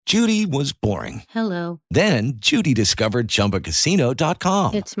Judy was boring. Hello. Then Judy discovered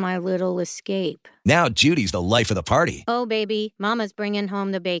ChumbaCasino.com. It's my little escape. Now Judy's the life of the party. Oh, baby, mama's bringing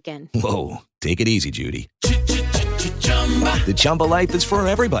home the bacon. Whoa, take it easy, Judy. The Chumba life is for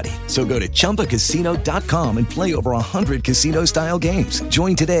everybody. So go to ChumbaCasino.com and play over 100 casino-style games.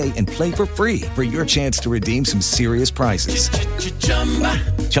 Join today and play for free for your chance to redeem some serious prizes.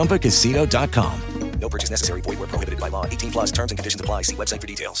 ChumbaCasino.com. No purchase necessary. Void where prohibited by law. 18 plus terms and conditions apply. See website for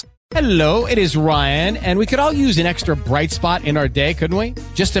details. Hello, it is Ryan, and we could all use an extra bright spot in our day, couldn't we?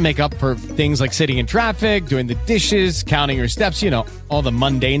 Just to make up for things like sitting in traffic, doing the dishes, counting your steps, all the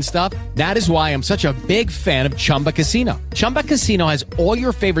mundane stuff. That is why I'm such a big fan of Chumba Casino. Chumba Casino has all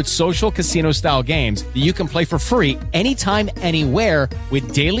your favorite social casino-style games that you can play for free anytime, anywhere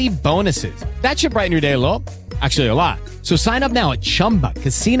with daily bonuses. That should brighten your day a little. Actually, a lot. So sign up now at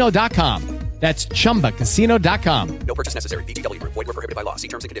ChumbaCasino.com. That's ChumbaCasino.com. No purchase necessary. VGW Group. Void where prohibited by law. See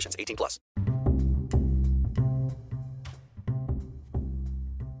terms and conditions. 18 plus.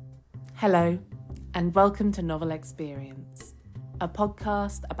 Hello, and welcome to Novel Experience, a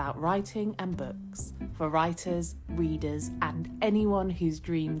podcast about writing and books for writers, readers, and anyone who's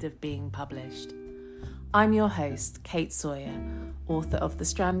dreamed of being published. I'm your host, Kate Sawyer, author of The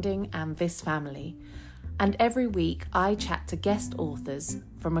Stranding and This Family, and every week I chat to guest authors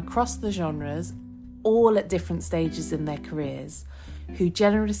from across the genres, all at different stages in their careers, who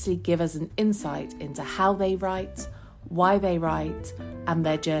generously give us an insight into how they write, why they write, and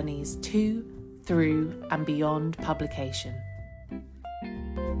their journeys to, through, and beyond publication.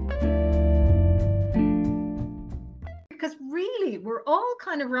 Because really, we're all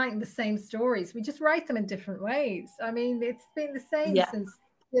kind of writing the same stories. We just write them in different ways. I mean, it's been the same since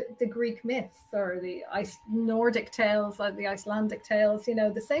the Greek myths or the Nordic tales, like the Icelandic tales,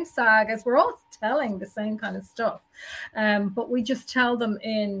 the same sagas. We're all telling the same kind of stuff, but we just tell them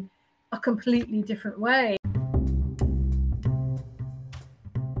in a completely different way.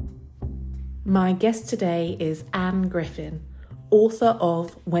 My guest today is Anne Griffin, author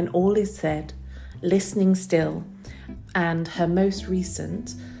of When All Is Said, Listening Still, and her most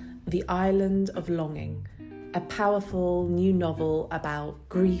recent, The Island of Longing, a powerful new novel about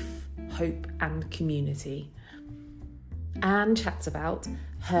grief, hope, and community. Anne chats about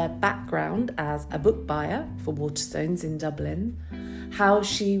her background as a book buyer for Waterstones in Dublin, how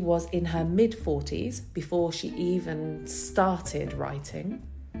she was in her mid-40s before she even started writing,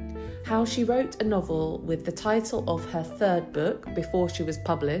 how she wrote a novel with the title of her third book before she was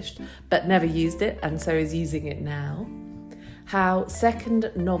published, but never used it and so is using it now, how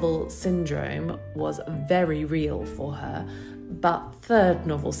second novel syndrome was very real for her, but third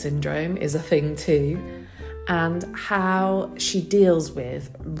novel syndrome is a thing too, and how she deals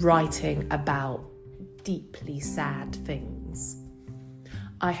with writing about deeply sad things.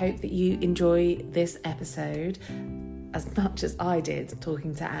 I hope that you enjoy this episode as much as I did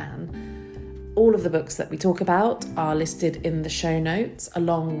talking to Anne. All of the books that we talk about are listed in the show notes,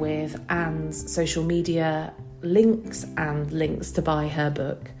 along with Anne's social media links and links to buy her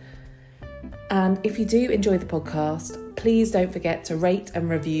book. And if you do enjoy the podcast, please don't forget to rate and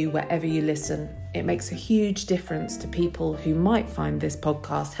review wherever you listen. It makes a huge difference to people who might find this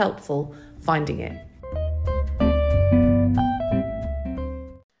podcast helpful finding it.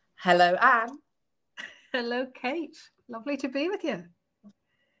 Hello, Anne. Hello, Kate. Lovely to be with you.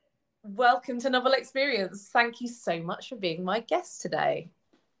 Welcome to Novel Experience. Thank you so much for being my guest today.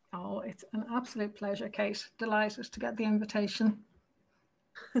 Oh, it's an absolute pleasure, Kate. Delighted to get the invitation.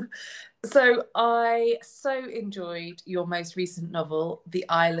 So I so enjoyed your most recent novel, The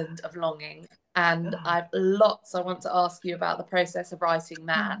Island of Longing, and I've lots I want to ask you about the process of writing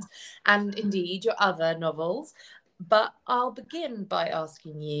that and indeed your other novels. But I'll begin by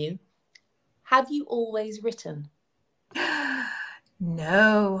asking you, have you always written?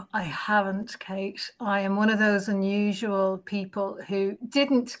 No, I haven't, Kate. I am one of those unusual people who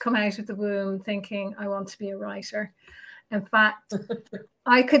didn't come out of the womb thinking I want to be a writer. In fact,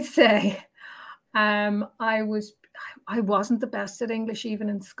 I could say I wasn't the best at English even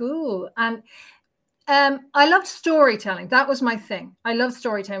in school. And I loved storytelling. That was my thing. I love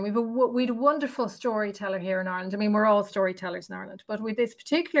storytelling. We had a wonderful storyteller here in Ireland. I mean, we're all storytellers in Ireland, but with this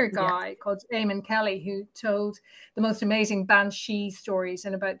particular guy called Eamon Kelly, who told the most amazing banshee stories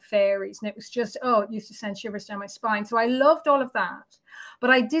and about fairies. And it was just, it used to send shivers down my spine. So I loved all of that. But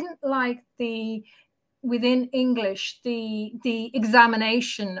I didn't like within English, the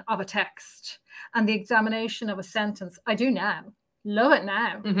examination of a text and the examination of a sentence. I do now. Love it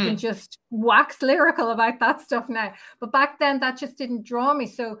now. Can just wax lyrical about that stuff now. But back then, that just didn't draw me.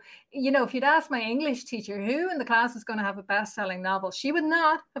 So, if you'd asked my English teacher who in the class was going to have a best-selling novel, she would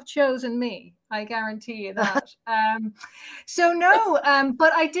not have chosen me. I guarantee you that. So no,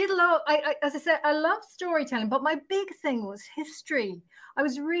 but I did love, as I said, I love storytelling, but my big thing was history. I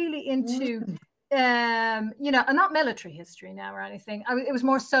was really into not military history now or anything. It was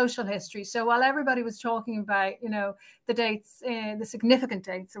more social history. So while everybody was talking about, the dates, the significant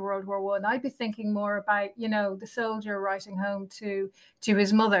dates of World War I, I'd be thinking more about, the soldier writing home to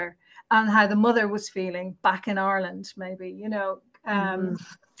his mother and how the mother was feeling back in Ireland, maybe,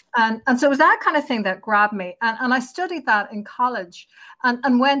 and so it was that kind of thing that grabbed me. And I studied that in college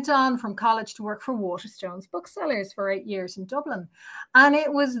and went on from college to work for Waterstones Booksellers for 8 years in Dublin. And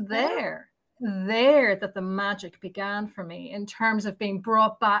it was there that the magic began for me in terms of being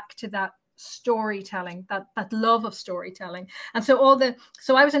brought back to that storytelling, that love of storytelling. And so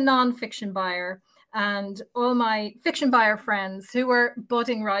I was a non-fiction buyer, and all my fiction buyer friends who were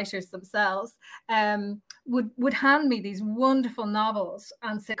budding writers themselves would hand me these wonderful novels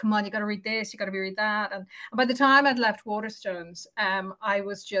and say, come on, you got to read this, you got to read that. And by the time I'd left Waterstones, I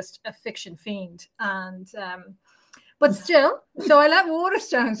was just a fiction fiend. And but still, so I left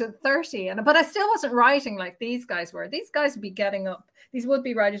Waterstones at 30, but I still wasn't writing like these guys were. These guys would be getting up. These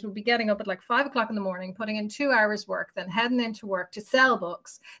would-be writers would be getting up at like 5 o'clock in the morning, putting in 2 hours work, then heading into work to sell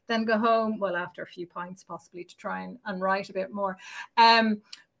books, then go home, well, after a few pints possibly, to try and write a bit more.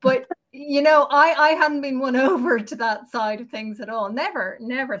 But, I hadn't been won over to that side of things at all. Never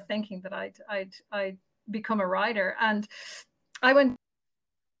thinking that I'd become a writer. And I went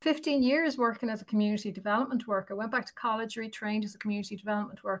 15 years working as a community development worker, went back to college, retrained as a community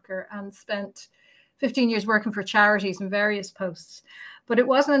development worker, and spent 15 years working for charities in various posts. But it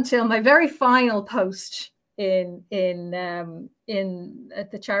wasn't until my very final post at the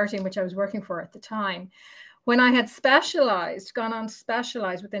charity in which I was working for at the time, when I had gone on to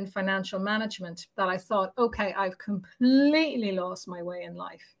specialize within financial management, that I thought, okay, I've completely lost my way in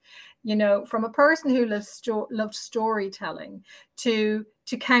life. From a person who loved storytelling to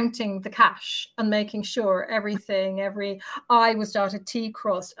counting the cash and making sure every I was dotted, T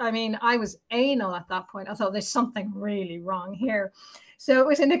crossed. I mean, I was anal at that point. I thought there's something really wrong here. So it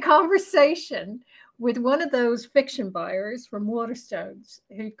was in a conversation with one of those fiction buyers from Waterstones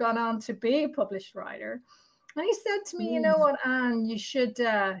who'd gone on to be a published writer. And he said to me, you know what, Anne, you should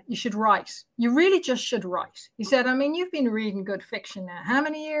write. You really just should write. He said, I mean, you've been reading good fiction now. How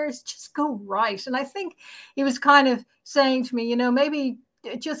many years? Just go write. And I think he was kind of saying to me, maybe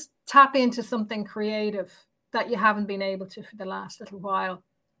just tap into something creative that you haven't been able to for the last little while.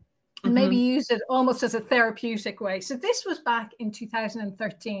 And maybe use it almost as a therapeutic way. So this was back in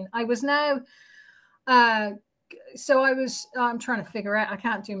 2013. I was now... I'm trying to figure out, I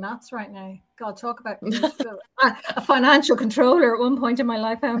can't do maths right now. God, talk about a financial controller at one point in my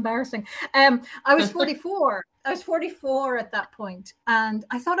life. How embarrassing. I was 44. I was 44 at that point. And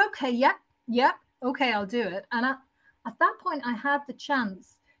I thought, okay, okay, I'll do it. And at that point, I had the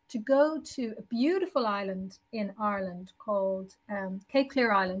chance to go to a beautiful island in Ireland called Cape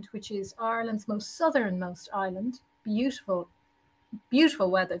Clear Island, which is Ireland's most southernmost island. Beautiful,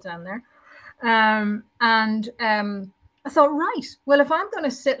 beautiful weather down there. I thought, right, well, if I'm going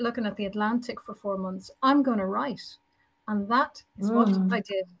to sit looking at the Atlantic for 4 months, I'm going to write. And that is what I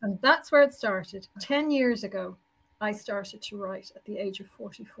did. And that's where it started. 10 years ago, I started to write at the age of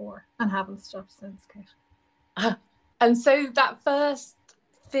 44 and haven't stopped since, Kate. And so that first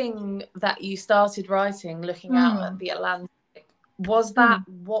thing that you started writing, looking out at the Atlantic, was that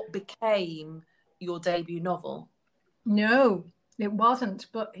what became your debut novel? No, it wasn't.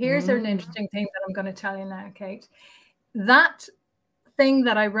 But here's an interesting thing that I'm going to tell you now, Kate. That thing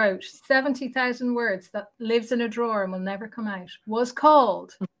that I wrote, 70,000 words, that lives in a drawer and will never come out, was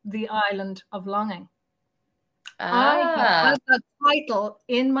called The Island of Longing. I had that title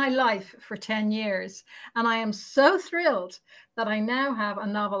in my life for 10 years. And I am so thrilled that I now have a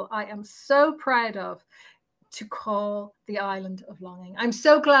novel I am so proud of to call The Island of Longing. I'm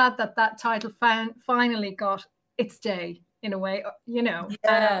so glad that that title finally got its day, in a way, with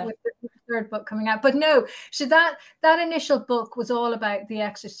the third book coming out. But no, so that initial book was all about the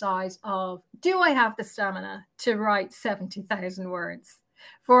exercise of, do I have the stamina to write 70,000 words?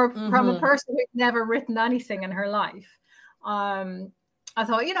 From a person who's never written anything in her life. I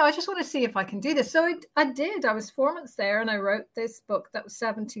thought, I just want to see if I can do this. So I did. I was 4 months there and I wrote this book that was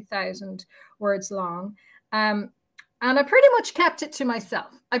 70,000 words long. And I pretty much kept it to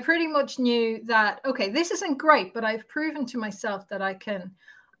myself. I pretty much knew that, okay, this isn't great, but I've proven to myself that I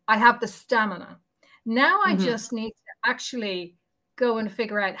have the stamina. Now I just need to actually go and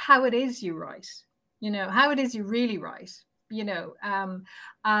figure out how it is you write, how it is you really write,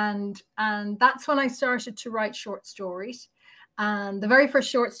 and that's when I started to write short stories. And the very first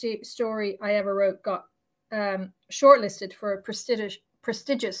short story I ever wrote got shortlisted for a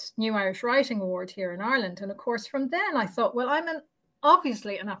prestigious New Irish Writing Award here in Ireland. And of course, from then I thought, well, I'm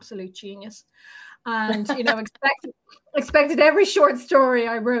obviously an absolute genius, and expected every short story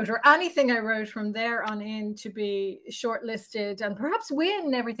I wrote or anything I wrote from there on in to be shortlisted and perhaps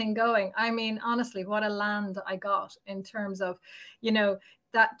win everything going. I mean, honestly, what a land I got in terms of,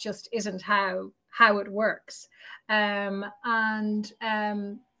 that just isn't how it works.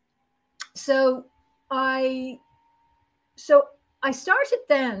 So I started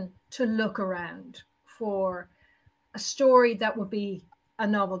then to look around for a story that would be a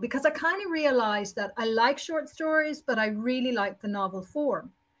novel, because I kind of realized that I like short stories, but I really like the novel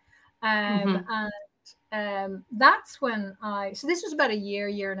form. And that's when so this was about a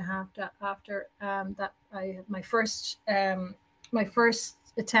year and a half after that I had my first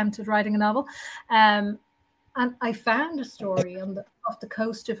attempt at writing a novel. And I found a story off the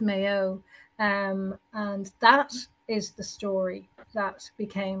coast of Mayo. And that is the story that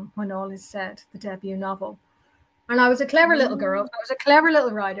became, When All Is Said, the debut novel. And I was a clever little girl. I was a clever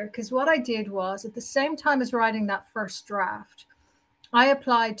little writer, because what I did was, at the same time as writing that first draft, I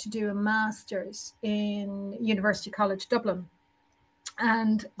applied to do a master's in University College Dublin.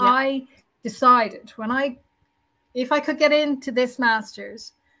 And I decided if I could get into this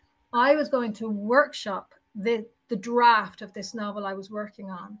master's, I was going to workshop the draft of this novel I was working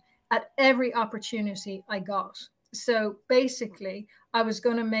on at every opportunity I got. So basically, I was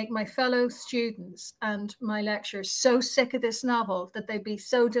going to make my fellow students and my lecturers so sick of this novel that they'd be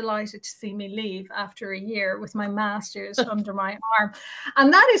so delighted to see me leave after a year with my master's under my arm.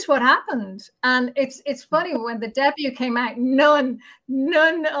 And that is what happened. And it's funny, when the debut came out, none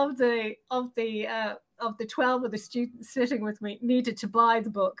of the 12 of the students sitting with me needed to buy the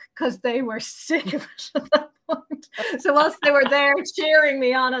book, because they were sick of it at that point. So whilst they were there cheering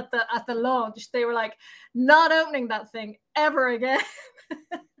me on at the launch, they were like, not opening that thing ever again.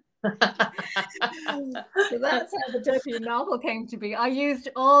 So that's how the debut novel came to be. I used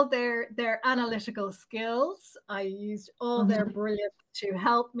all their analytical skills. I used all their brilliance to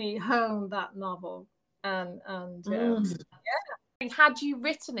help me hone that novel. And Had you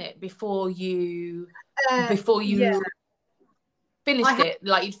written it before you finished it?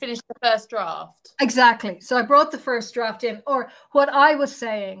 Like, you'd finished the first draft? Exactly. So I brought the first draft in, or what I was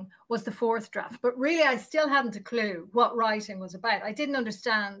saying was the fourth draft, but really I still hadn't a clue what writing was about. I didn't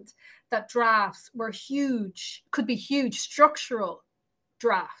understand that drafts were could be huge structural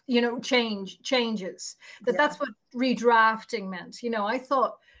draft, changes. That's what redrafting meant. I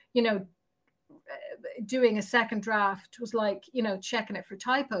thought, doing a second draft was like, checking it for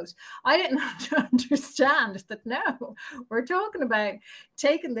typos. I didn't understand that, no, we're talking about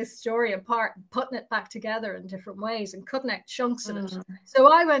taking this story apart and putting it back together in different ways and cutting out chunks of it.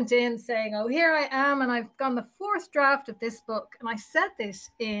 So I went in saying, oh, here I am, and I've gone the fourth draft of this book. And I said this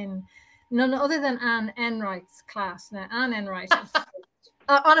in none other than Anne Enright's class. Now, Anne Enright is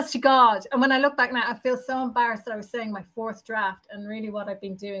honest to God. And when I look back now, I feel so embarrassed that I was saying my fourth draft, and really what I've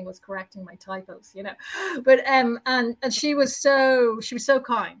been doing was correcting my typos, But and she was so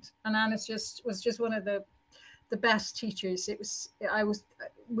kind, and Anne was just one of the best teachers.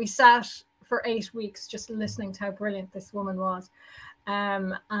 We sat for 8 weeks just listening to how brilliant this woman was,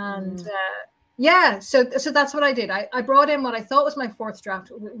 so that's what I did. I brought in what I thought was my fourth draft.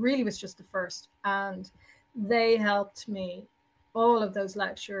 It really was just the first, and they helped me. All of those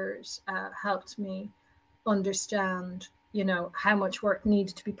lecturers helped me understand, how much work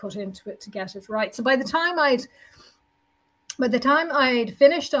needed to be put into it to get it right. So by the time I'd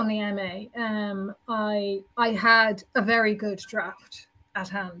finished on the MA, I had a very good draft at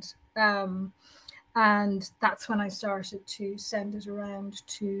hand, and that's when I started to send it around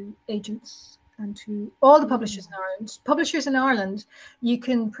to agents and to all the publishers in Ireland. Publishers in Ireland, you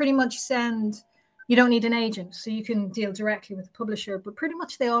can pretty much send. You don't need an agent, so you can deal directly with the publisher, but pretty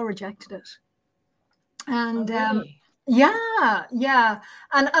much they all rejected it. And really?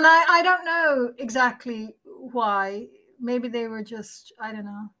 And I don't know exactly why. Maybe they were just, I don't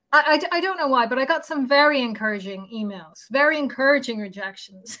know. I don't know why, but I got some very encouraging emails, very encouraging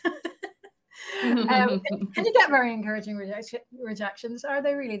rejections. Can you get very encouraging rejections? Are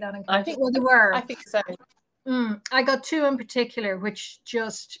they really that encouraging? Well, they were. I think so. I got 2 in particular, which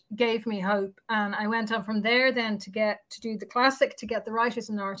just gave me hope. And I went on from there then to do the classic, to get the Writers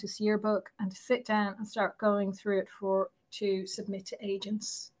and Artists yearbook, and to sit down and start going through it to submit to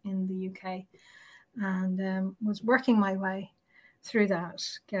agents in the UK. And was working my way through that,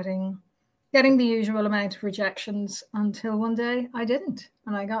 getting the usual amount of rejections, until one day I didn't.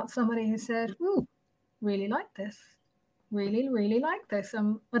 And I got somebody who said, ooh, really like this. Really, really like this.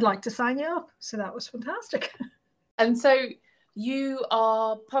 I'd like to sign you up. So that was fantastic. And so you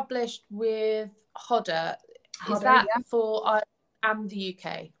are published with Hodder. Is that for Ireland and the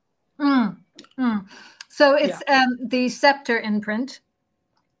UK? So it's the Sceptre imprint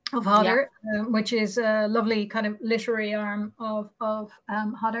of Hodder, which is a lovely kind of literary arm of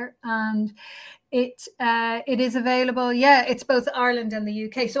Hodder, and it is available. It's both Ireland and the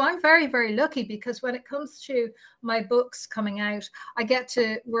UK. So I'm very, very lucky, because when it comes to my books coming out, I get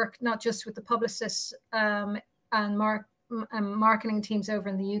to work not just with the publicists and marketing teams over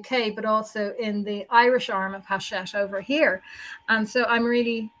in the UK, but also in the Irish arm of Hachette over here. And so I'm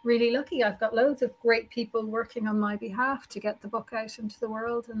really, really lucky. I've got loads of great people working on my behalf to get the book out into the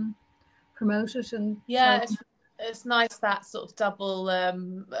world and promote it. And it's nice, that sort of double,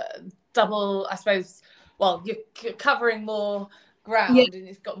 I suppose. Well, you're covering more ground, and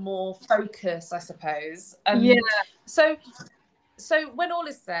it's got more focus, I suppose. So when all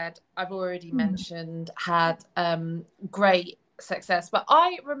is said, I've already mentioned, had great success. But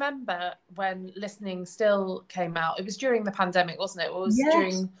I remember when Listening Still came out, it was during the pandemic, wasn't it? It was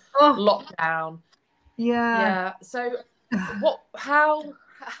during lockdown. Yeah. So how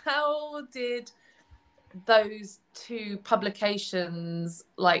did those two publications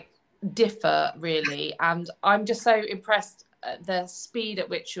differ, really? And I'm just so impressed at the speed at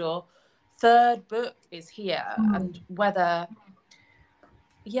which your third book is here, and whether...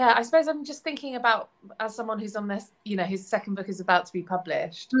 Yeah, I suppose I'm just thinking about, as someone who's on this, his second book is about to be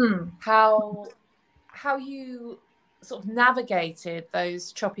published, how you sort of navigated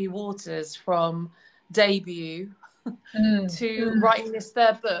those choppy waters from debut to writing this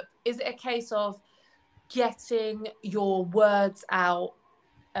third book. Is it a case of getting your words out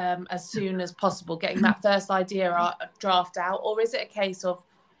as soon as possible, getting that first idea draft out, or is it a case of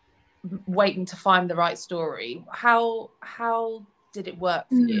waiting to find the right story? How did it work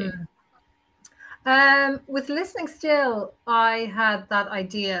for you? With Listening Still, I had that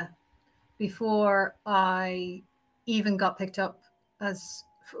idea before I even got picked up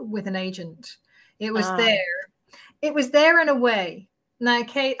with an agent. It was there. It was there in a way. Now,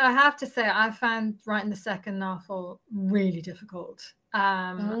 Kate, I have to say, I found writing the second novel really difficult.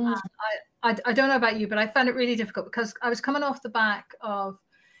 I don't know about you, but I found it really difficult, because I was coming off the back of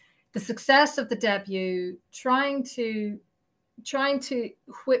the success of the debut, trying to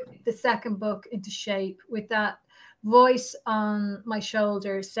whip the second book into shape with that voice on my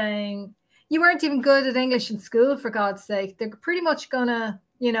shoulder saying, you weren't even good at English in school, for God's sake. They're pretty much gonna,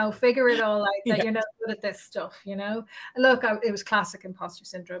 figure it all out, that you're not good at this stuff, Look, it was classic imposter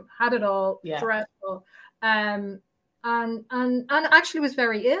syndrome. Had it all, dreadful. And actually was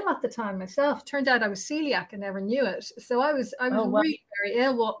very ill at the time myself. Turned out I was celiac and never knew it. So I was really very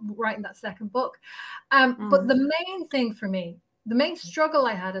ill writing that second book. But the main thing for me, the main struggle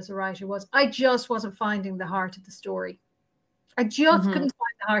I had as a writer, was I just wasn't finding the heart of the story. I just couldn't find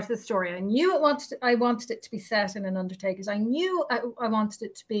the heart of the story. I knew I wanted it to be set in an undertaker's. I knew I wanted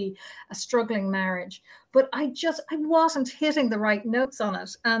it to be a struggling marriage, but I wasn't hitting the right notes on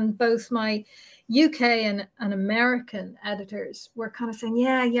it. And both my UK and American editors were kind of saying,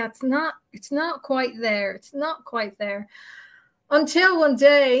 it's not quite there. It's not quite there. Until one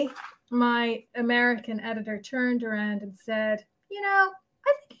day, my American editor turned around and said, I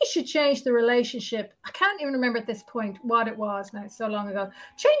think you should change the relationship. I can't even remember at this point what it was now, it's so long ago.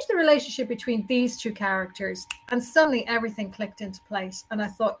 Change the relationship between these two characters. And suddenly everything clicked into place. And I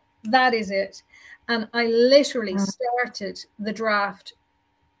thought, that is it. And I literally started the draft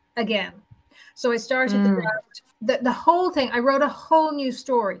again. So I started the draft, the whole thing. I wrote a whole new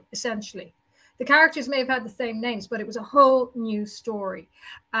story, essentially. The characters may have had the same names, but it was a whole new story.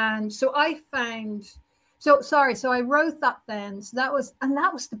 And so I wrote that then. So that was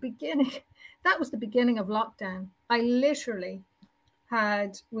the beginning. That was the beginning of lockdown. I literally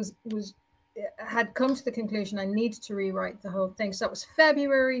had come to the conclusion I needed to rewrite the whole thing. So that was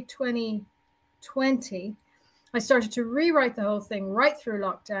February 2020. I started to rewrite the whole thing right through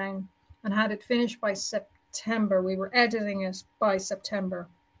lockdown and had it finished by September. We were editing it by September.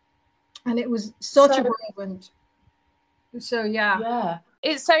 And it was such a whirlwind. So, yeah.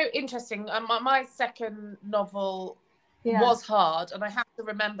 It's so interesting. My second novel was hard, and I have to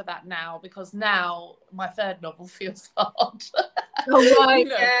remember that now, because now my third novel feels hard. Oh, right.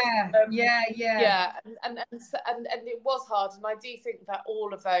 Yeah. And it was hard. And I do think that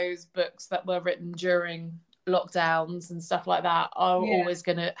all of those books that were written during lockdowns and stuff like that are always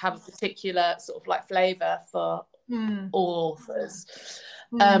going to have a particular sort of flavour for authors.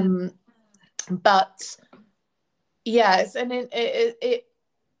 But yes, and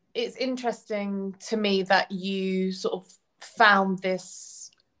it's interesting to me that you sort of found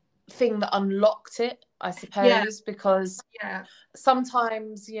this thing that unlocked it, I suppose, because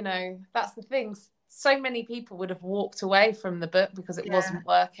sometimes, you know, that's the thing. So many people would have walked away from the book because it wasn't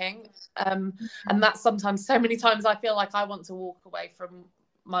working. And that's sometimes, so many times I feel like I want to walk away from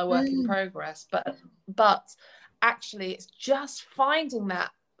my work in progress. But actually, it's just finding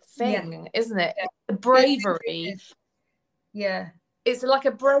that thing, isn't it? The bravery. Yeah. It's like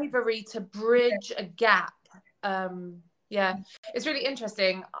a bravery to bridge a gap. It's really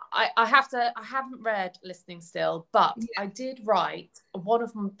interesting. I haven't read Listening Still, but I did write one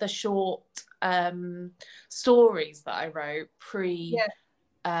of the short stories that I wrote pre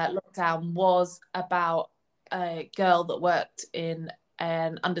lockdown was about a girl that worked in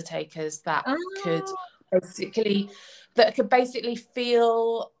an undertaker's that could basically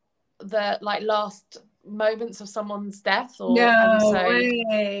feel the like last moments of someone's death.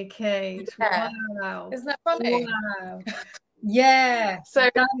 Way, Kate. Yeah. Wow. Isn't that funny? Wow. Yeah. So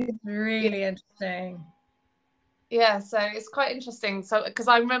that is really interesting. Yeah, so it's quite interesting. So because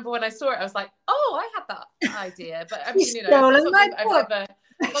I remember when I saw it, I was like, "Oh, I had that idea," but I mean, you know, stolen my book.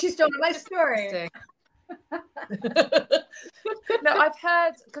 She stole my story. No, I've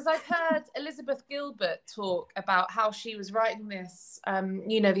heard Elizabeth Gilbert talk about how she was writing this,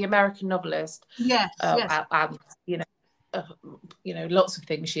 you know, the American novelist. Yes. And you know, lots of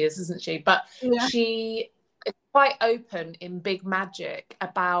things she is, isn't she? But she is quite open in Big Magic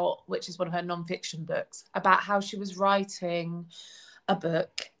about, which is one of her non-fiction books, about how she was writing a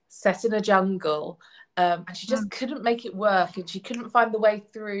book set in a jungle, and she just couldn't make it work, and she couldn't find the way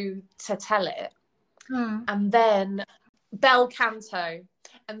through to tell it. And then bel canto,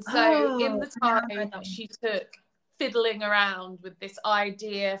 and so in the time she took fiddling around with this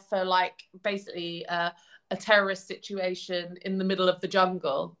idea for like basically a terrorist situation in the middle of the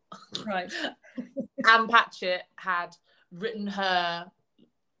jungle. Right. Anne Patchett had written her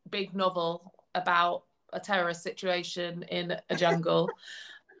big novel about a terrorist situation in a jungle.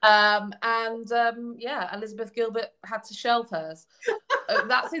 Elizabeth Gilbert had to shelve hers.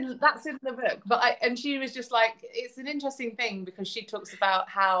 That's in the book. But she was just like, it's an interesting thing because she talks about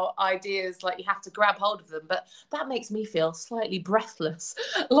how ideas, like, you have to grab hold of them, but that makes me feel slightly breathless.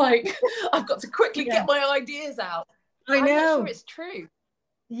 Like I've got to quickly get my ideas out. I'm not sure it's true.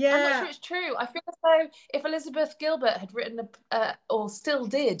 Yeah, I'm not sure it's true. I feel as though if Elizabeth Gilbert had written or still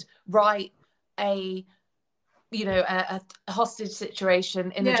did write a hostage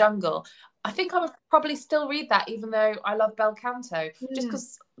situation in a jungle, I think I would probably still read that, even though I love bel canto, just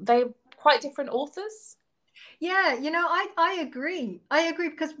because they're quite different authors. Yeah, you know, I agree. I agree,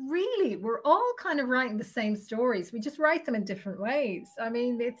 because really we're all kind of writing the same stories. We just write them in different ways. I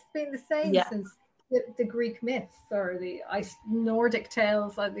mean, it's been the same since the Greek myths or the Nordic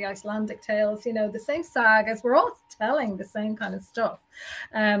tales, like the Icelandic tales, you know, the same sagas. We're all telling the same kind of stuff,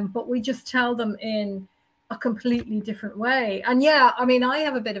 but we just tell them in a completely different way. And yeah, I mean, I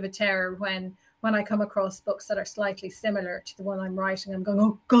have a bit of a terror when I come across books that are slightly similar to the one I'm writing. I'm going,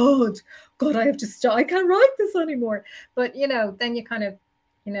 oh God, I have to stop. I can't write this anymore. But, you know, then you kind of,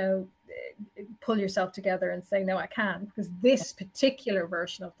 you know, pull yourself together and say, no, I can, because this particular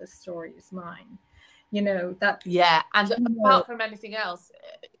version of this story is mine. You know, that. Yeah. And apart from anything else,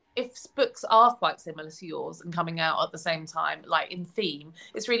 if books are quite similar to yours and coming out at the same time, like in theme,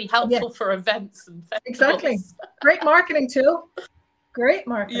 it's really helpful for events and festivals. Exactly. Great marketing tool. Great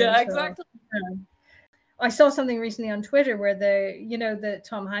marketing tool. Exactly. I saw something recently on Twitter where the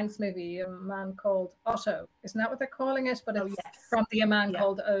Tom Hanks movie, A Man Called Otto, isn't that what they're calling it? But it's from the A Man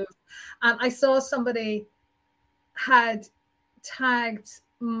Called Ove. And I saw somebody had tagged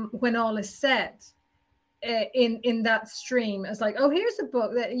When All Is Said in that stream as like, oh, here's a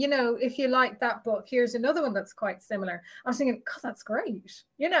book that, you know, if you like that book, here's another one that's quite similar. I was thinking, God, that's great.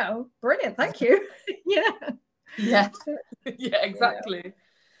 You know, brilliant. Thank you. Yeah, exactly.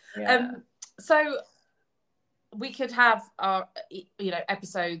 So we could have our,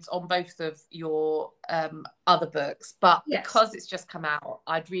 episodes on both of your other books, but because it's just come out,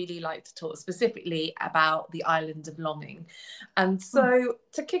 I'd really like to talk specifically about The Island of Longing. And so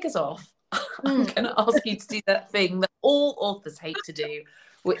to kick us off, I'm going to ask you to do that thing that all authors hate to do,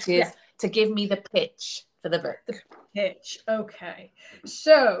 which is to give me the pitch for the book. The pitch. Okay.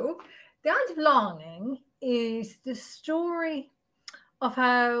 So The Island of Longing is the story of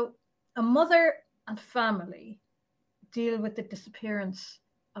how a mother and family deal with the disappearance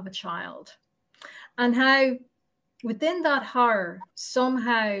of a child, and how within that horror,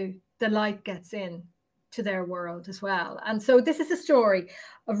 somehow the light gets in to their world as well. And so this is a story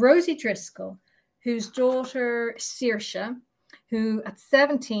of Rosie Driscoll, whose daughter Saoirse, who at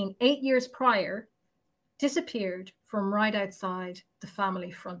 17, 8 years prior, disappeared from right outside the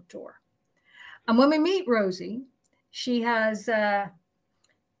family front door. And when we meet Rosie, she has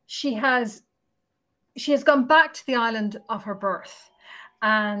gone back to the island of her birth.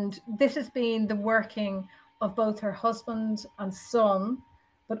 And this has been the working of both her husband and son,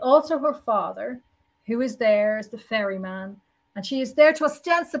 but also her father, who is there as the ferryman. And she is there to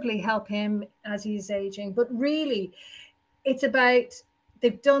ostensibly help him as he's aging. But really, it's about,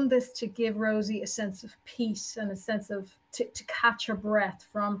 they've done this to give Rosie a sense of peace and a sense of, to catch her breath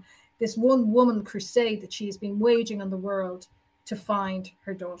from this one woman crusade that she has been waging on the world to find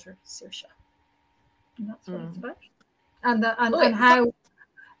her daughter, Saoirse. And that's what it's about.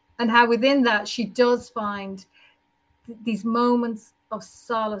 And how within that she does find these moments of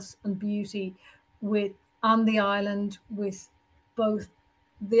solace and beauty on the island, with both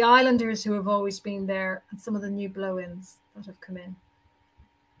the islanders who have always been there and some of the new blow-ins that have come in.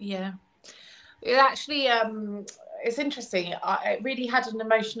 Yeah, it actually it's interesting. It really had an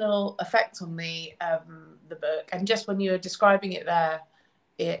emotional effect on me, the book, and just when you were describing it there,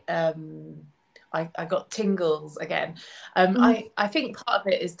 I got tingles again. I think part of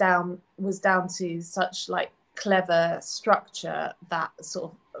it was down to such like clever structure that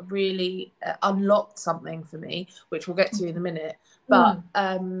sort of really unlocked something for me, which we'll get to in a minute. But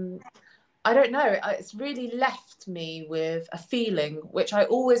I don't know, it's really left me with a feeling, which I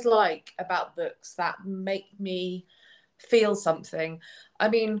always like about books that make me feel something. I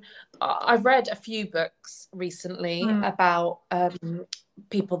mean, I've read a few books recently about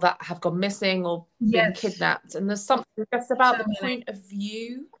people that have gone missing or been kidnapped, and there's something just about the point of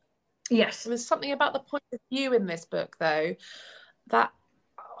view. Yes, there's something about the point of view in this book, though, that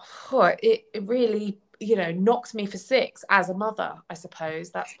it really, you know, knocks me for six as a mother. I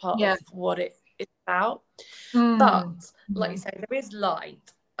suppose that's part of what it is about. But like you say, there is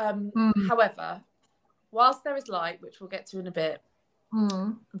light. However, whilst there is light, which we'll get to in a bit,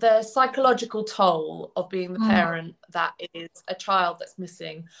 the psychological toll of being the parent that is a child that's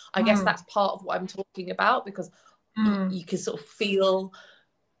missing, I guess that's part of what I'm talking about, because you can sort of feel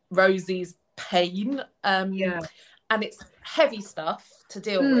Rosie's pain, and it's heavy stuff to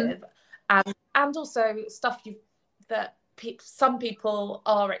deal with, and also stuff that some people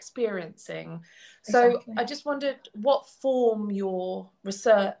are experiencing. So I just wondered what form your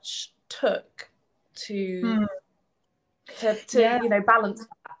research took to you know, balance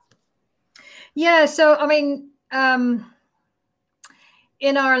that. Yeah, so I mean,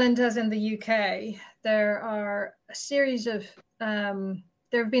 in Ireland, as in the UK, there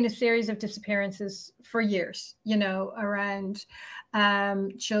have been a series of disappearances for years, you know, around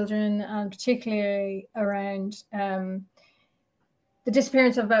children, and particularly around the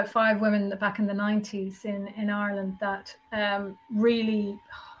disappearance of about 5 women back in the 90s in Ireland that really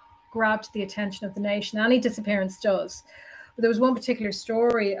grabbed the attention of the nation. Any disappearance does. But there was one particular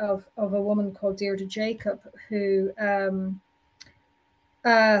story of a woman called Deirdre Jacob who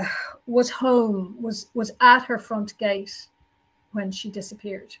was at her front gate when she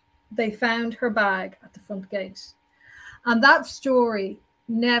disappeared. They found her bag at the front gate. And that story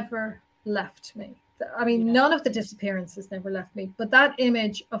never left me. I mean, none of the disappearances never left me, but that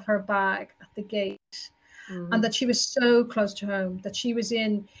image of her bag at the gate, and that she was so close to home, that she was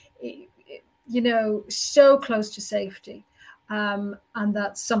in, you know, so close to safety, and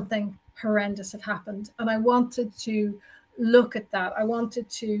that something horrendous had happened. And I wanted to look at that. I wanted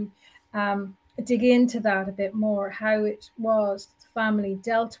to dig into that a bit more, how it was the family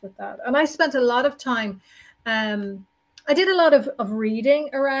dealt with that. And I spent a lot of time, I did a lot of reading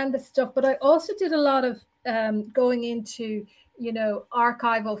around this stuff, but I also did a lot of going into, you know,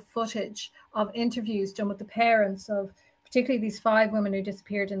 archival footage of interviews done with the parents of particularly these 5 women who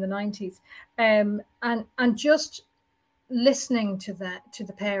disappeared in the 90s, and just listening to the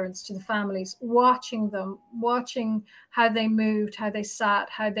parents, to the families, watching them, watching how they moved, how they sat,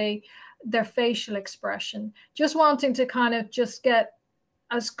 their facial expression, just wanting to kind of just get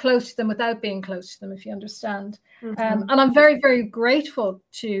as close to them without being close to them, if you understand. And I'm very, very grateful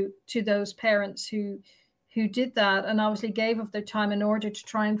to those parents who did that, and obviously gave of their time in order to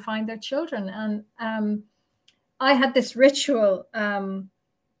try and find their children. And I had this ritual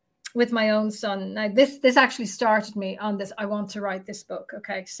with my own son. Now, this actually started me on this. I want to write this book.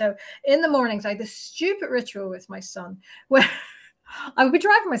 Okay, so in the mornings, I had this stupid ritual with my son where I would be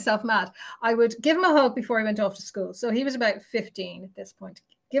driving myself mad. I would give him a hug before he went off to school. So he was about 15 at this point.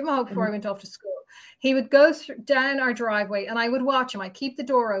 Give him a hug before he went off to school. He would go down our driveway and I would watch him. I keep the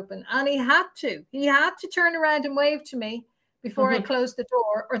door open and he had to turn around and wave to me before I closed the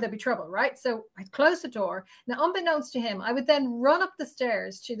door or there'd be trouble, right? So I'd close the door. Now, unbeknownst to him, I would then run up the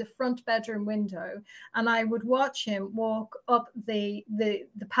stairs to the front bedroom window and I would watch him walk up the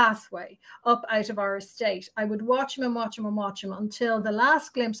pathway up out of our estate. I would watch him and watch him and watch him until the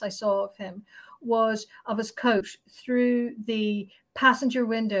last glimpse I saw of him was of his coat through the passenger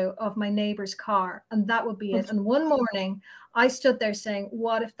window of my neighbor's car. And that would be it. And one morning I stood there saying,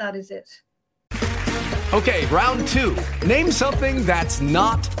 what if that is it? Okay, round 2. Name something that's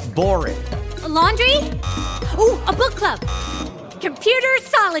not boring. A laundry? Ooh, a book club. Computer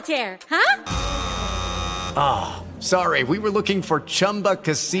solitaire, huh? Ah, sorry, we were looking for Chumba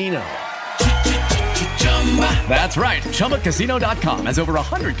Casino. That's right, ChumbaCasino.com has over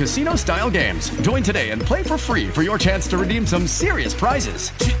 100 casino-style games. Join today and play for free for your chance to redeem some serious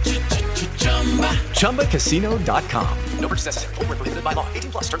prizes. ChumbaCasino.com. No purchase necessary. Void where prohibited by law.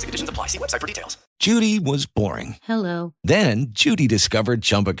 18+ terms and conditions apply. See website for details. Judy was boring. Hello. Then Judy discovered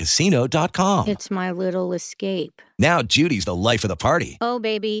ChumbaCasino.com. It's my little escape. Now Judy's the life of the party. Oh,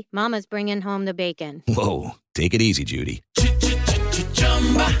 baby, mama's bringing home the bacon. Whoa, take it easy, Judy.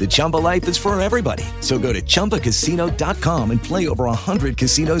 The Chumba life is for everybody. So go to ChumbaCasino.com and play over 100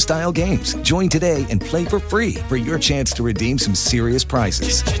 casino-style games. Join today and play for free for your chance to redeem some serious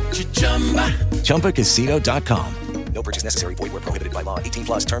prizes. ChumbaCasino.com. No purchase necessary. Void where prohibited by law.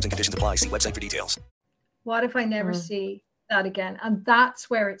 18+ terms and conditions apply. See website for details. What if I never see that again? And that's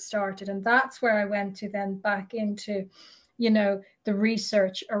where it started. And that's where I went to then back into, the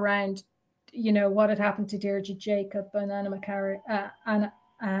research around what had happened to Deirdre Jacob and Annie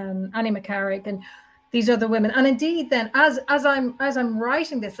McCarrick and these other women. And indeed, then as I'm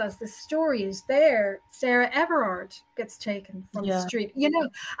writing this, as the story is there, Sarah Everard gets taken from the street. So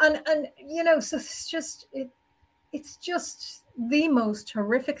it's just the most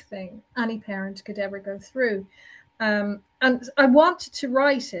horrific thing any parent could ever go through. And I wanted to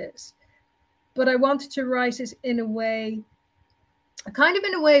write it, but I wanted to write it in a way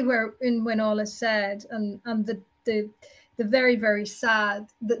where when all is said and the very, very sad,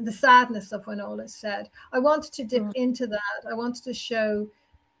 the sadness of when all is said, I wanted to dip into that. I wanted to show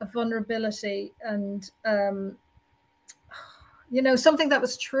a vulnerability and, something that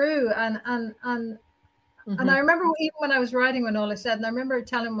was true. And I remember even when I was writing when all is said, and I remember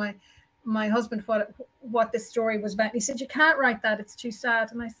telling my husband what this story was about. And he said, you can't write that. It's too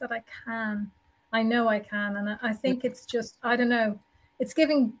sad. And I said, I can. I know I can. And I think it's just, I don't know. It's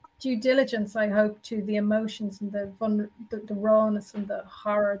giving due diligence, I hope, to the emotions and the rawness and the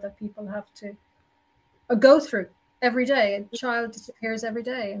horror that people have to go through every day. A child disappears every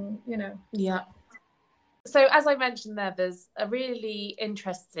day, and Yeah. So as I mentioned there's a really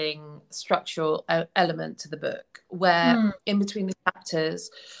interesting structural element to the book where in between the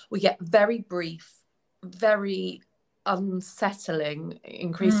chapters we get very brief, very unsettling,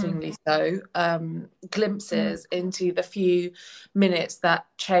 increasingly so, glimpses into the few minutes that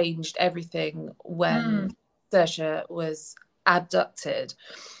changed everything when Saoirse was abducted.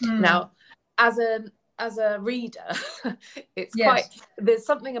 Now, as a reader, it's quite, there's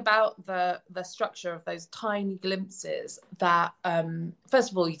something about the structure of those tiny glimpses that first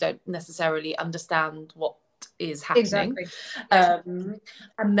of all you don't necessarily understand what is happening, and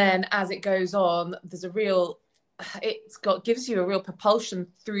then as it goes on there's gives you a real propulsion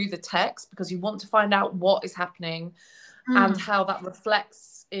through the text because you want to find out what is happening and how that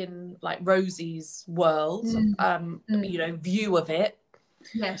reflects in like Rosie's world, view of it.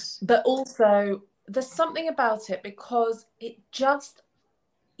 Yes. But also there's something about it because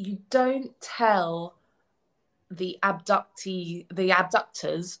you don't tell the abductor's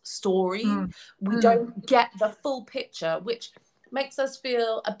story. We don't get the full picture, which makes us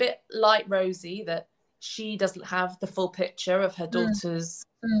feel a bit like Rosie, that she doesn't have the full picture of her daughter's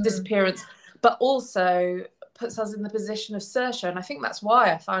disappearance, but also puts us in the position of Saoirse. And I think that's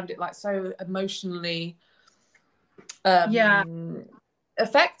why I found it like so emotionally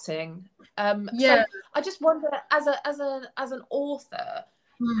affecting. So I just wonder, as an author,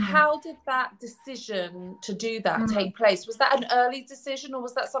 how did that decision to do that take place? Was that an early decision, or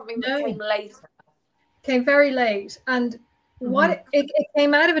was that something that came later? Came very late, and it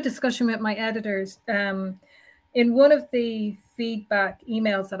came out of a discussion with my editors. In one of the feedback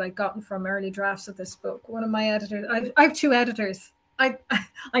emails that I'd gotten from early drafts of this book, one of my editors, I have two editors. I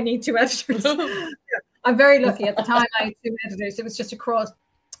need two editors. I'm very lucky. At the time, I had two editors. It was just a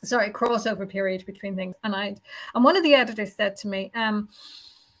crossover period between things. And one of the editors said to me, I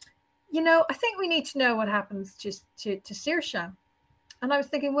think we need to know what happens to Saoirse. And I was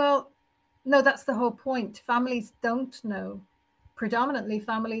thinking, well, no, that's the whole point. Families don't know. Predominantly,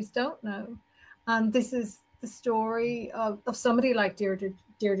 families don't know. And this is the story of somebody like Deirdre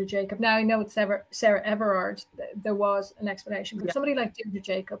Jacob. Now, I know it's Sarah Everard. There was an explanation, but somebody like Deirdre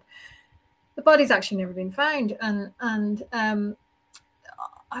Jacob, the body's actually never been found. And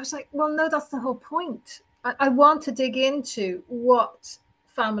I was like, well, no, that's the whole point. I want to dig into what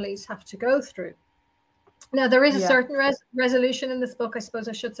families have to go through. Now, there is a certain resolution in this book, I suppose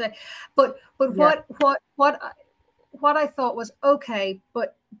I should say, but what I thought was, okay,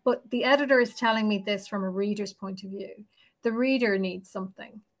 but the editor is telling me this from a reader's point of view. The reader needs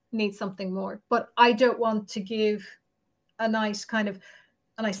something more, but I don't want to give a nice kind of,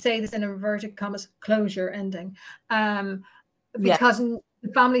 and I say this in inverted commas, closure ending, because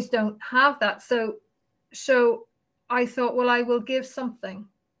the families don't have that. So I thought, well, I will give something,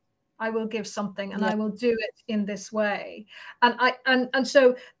 and I will do it in this way. And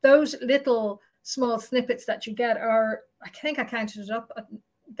so those little small snippets that you get are, I think I counted it up,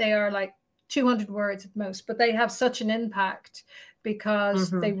 they are like 200 words at most, but they have such an impact because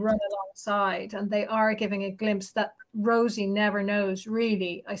they run alongside, and they are giving a glimpse that Rosie never knows,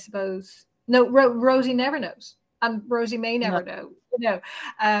 really, I suppose. No, Rosie never knows, and Rosie may never know,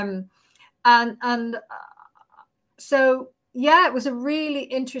 so yeah, it was a really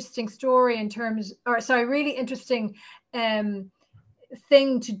interesting story really interesting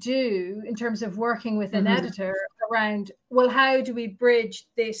thing to do in terms of working with an editor around, well, how do we bridge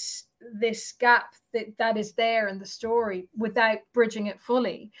this gap that is there in the story without bridging it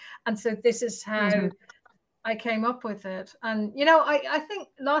fully? And so this is how I came up with it. And I think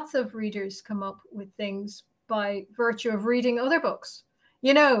lots of readers come up with things by virtue of reading other books,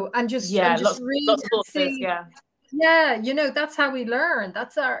 and just read and see. That's how we learn.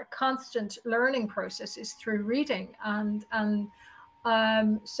 That's our constant learning process, is through reading. And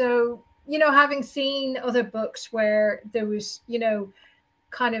so having seen other books where there was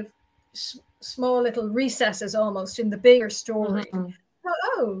kind of small little recesses almost in the bigger story,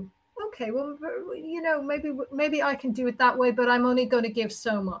 oh, okay, well, maybe I can do it that way, but I'm only going to give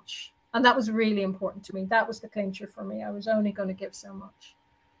so much. And that was really important to me. That was the clincher for me. I was only going to give so much.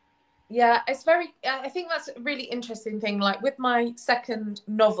 Yeah, I think that's a really interesting thing. Like with my second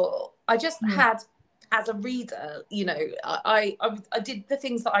novel, I just had, as a reader, I did the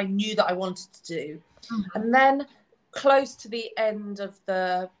things that I knew that I wanted to do. And then close to the end of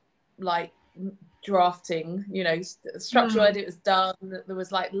the drafting, structural edit was done. There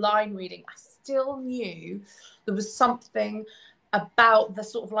was line reading. I still knew there was something about the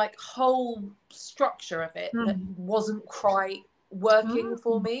sort of whole structure of it that wasn't quite working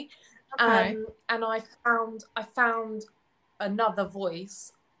for me. Okay. And I found another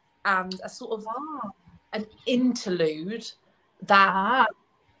voice and a sort of an interlude that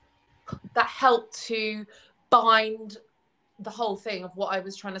helped to bind the whole thing of what I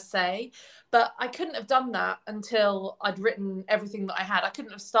was trying to say. But I couldn't have done that until I'd written everything that I had. I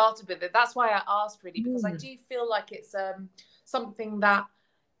couldn't have started with it. That's why I asked, really, because I do feel like it's something that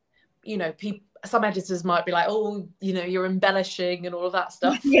some editors might be like, oh, you're embellishing and all of that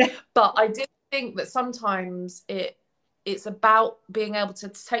stuff. But I did think that sometimes it's about being able to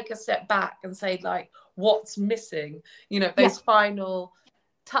take a step back and say, what's missing? Those final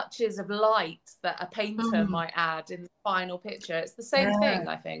touches of light that a painter might add in the final picture. It's the same thing,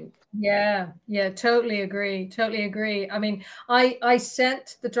 I think. Yeah, totally agree. I mean, I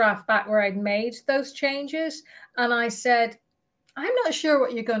sent the draft back where I'd made those changes, and I said, I'm not sure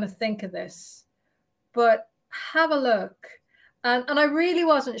what you're going to think of this, but have a look. And I really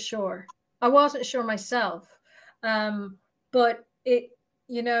wasn't sure. I wasn't sure myself. But it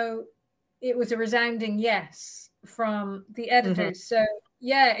was a resounding yes from the editors. So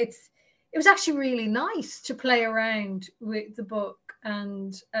yeah, it was actually really nice to play around with the book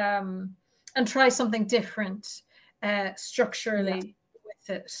and try something different structurally with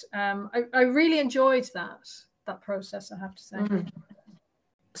it. I really enjoyed that process, I have to say.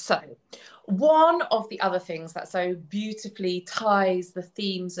 So one of the other things that so beautifully ties the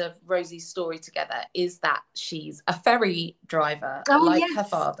themes of Rosie's story together is that she's a ferry driver, her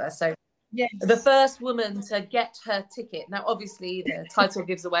father. So the first woman to get her ticket. Now, obviously, the title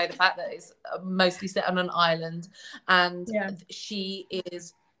gives away the fact that it's mostly set on an island, and she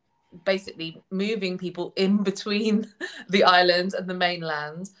is basically moving people in between the island and the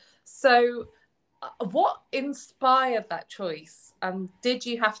mainland. So what inspired that choice? And did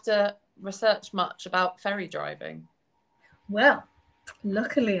you have to research much about ferry driving? Well,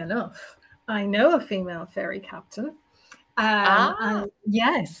 luckily enough, I know a female ferry captain. And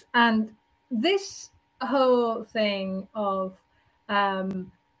yes, and this whole thing of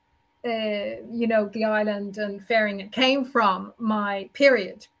the island and faring it came from my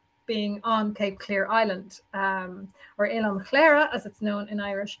period being on Cape Clear Island, or Ilan Clara, as it's known in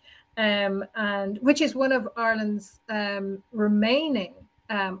Irish, and which is one of Ireland's remaining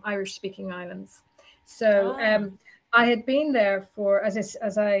Irish-speaking islands. So I had been there for,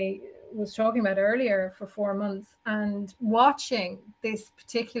 as I was talking about earlier, for 4 months, and watching this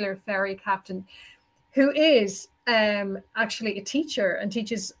particular ferry captain, who is actually a teacher and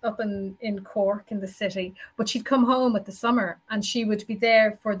teaches up in Cork in the city, but she'd come home at the summer and she would be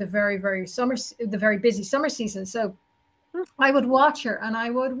there for the very busy summer season. So I would watch her, and I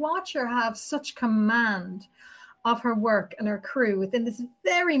would watch her have such command of her work and her crew within this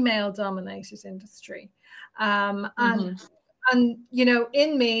very male-dominated industry. And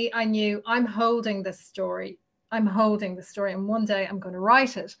in me, I knew I'm holding this story. And one day I'm going to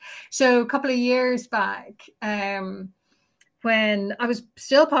write it. So a couple of years back, when I was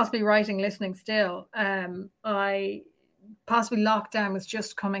still possibly writing Listening Still, possibly lockdown was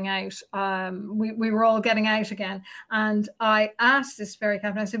just coming out. We were all getting out again. And I asked this ferry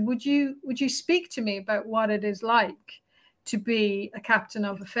captain, I said, would you speak to me about what it is like to be a captain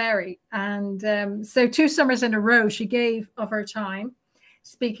of a ferry? And so 2 summers in a row, she gave of her time,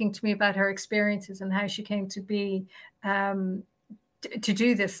 speaking to me about her experiences and how she came to be to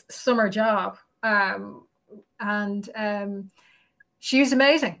do this summer job. She was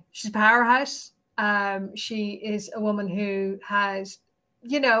amazing. She's a powerhouse. She is a woman who has,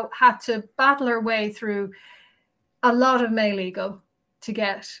 had to battle her way through a lot of male ego to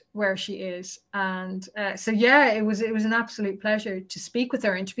get where she is. And it was an absolute pleasure to speak with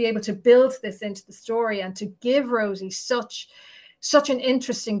her and to be able to build this into the story and to give Rosie such an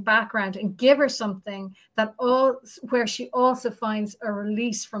interesting background and give her something where she also finds a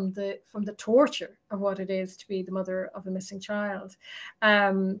release from the torture of what it is to be the mother of a missing child,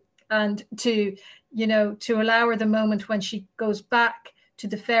 and to allow her the moment when she goes back to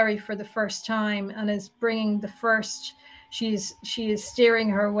the ferry for the first time and is bringing she is steering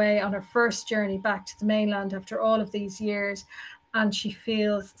her way on her first journey back to the mainland after all of these years, and she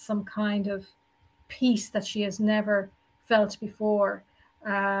feels some kind of peace that she has never felt before.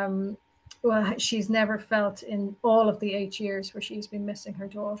 She's never felt in all of the 8 years where she's been missing her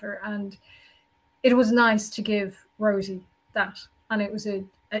daughter. And it was nice to give Rosie that. And it was a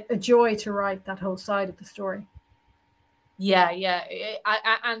joy to write that whole side of the story. Yeah.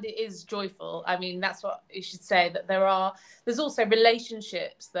 And it is joyful. I mean, that's what you should say, that there's also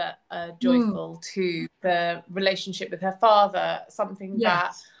relationships that are joyful to the relationship with her father, something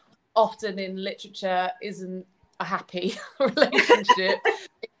that often in literature isn't a happy relationship.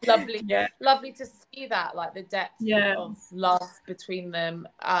 It's lovely to see that, like the depth of love between them,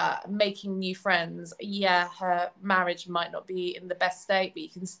 making new friends. Her marriage might not be in the best state, but you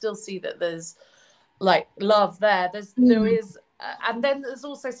can still see that there's like love there. There is and then there's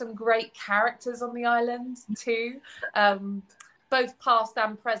also some great characters on the island too, both past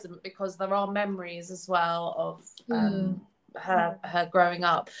and present, because there are memories as well of her growing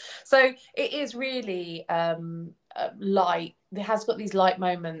up. So it is really light. It has got these light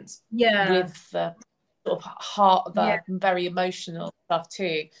moments with the sort of heart, the very emotional stuff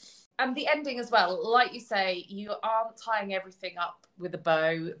too. And the ending as well, like you say, you aren't tying everything up with a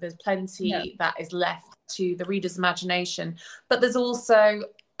bow. There's plenty that is left to the reader's imagination, but there's also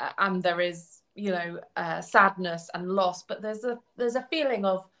and there is sadness and loss, but there's a feeling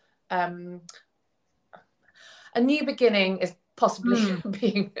of a new beginning is possibly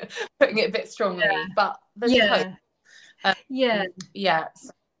putting it a bit strongly, but there's hope.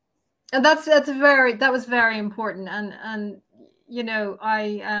 And that was very important. And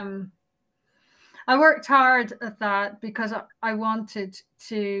I worked hard at that because I wanted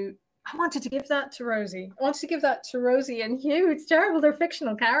to give that to Rosie. I wanted to give that to Rosie and Hugh. It's terrible, they're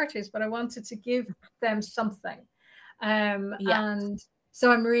fictional characters, but I wanted to give them something. And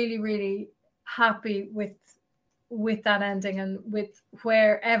so I'm really, really happy with that ending and with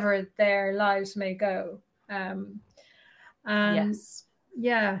wherever their lives may go.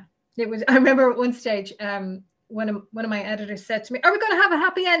 It was. I remember at one stage, one of my editors said to me, "Are we going to have a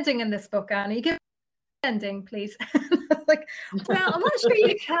happy ending in this book, Annie? Give an ending, please." Like, well, I'm not sure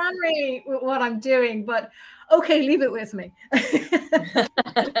you can really with what I'm doing, but okay, leave it with me.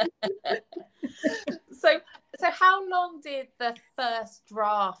 So how long did the first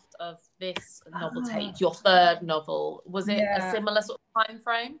draft of this novel take? Your third novel, was it a similar sort of time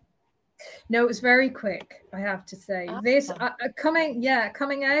frame? No, it was very quick, I have to say. This coming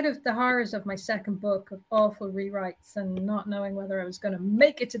out of the horrors of my second book of awful rewrites and not knowing whether I was going to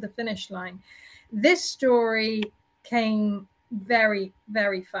make it to the finish line. This story came very,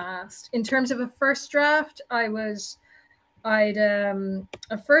 very fast. In terms of a first draft, I'd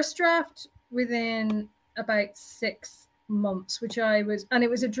a first draft within about 6 months, and it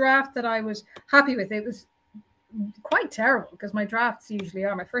was a draft that I was happy with. It was quite terrible because my drafts usually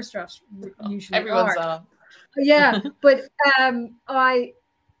are. My first drafts usually Everyone's are. Yeah, but I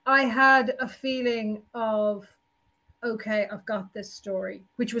had a feeling of, okay, I've got this story,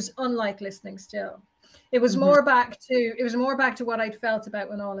 which was unlike Listening Still. It was more back to what I'd felt about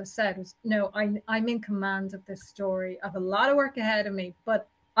When All Is Said. Was, no, I'm in command of this story. I have a lot of work ahead of me, but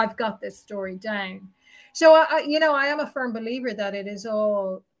I've got this story down. So I am a firm believer that it is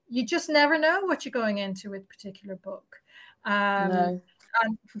all, you just never know what you're going into with a particular book. No.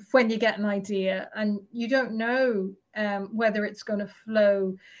 And when you get an idea, and you don't know whether it's going to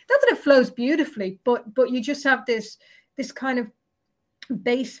flow. Not that it flows beautifully, but you just have this kind of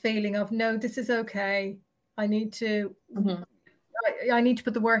base feeling of, no, this is okay. I need to I need to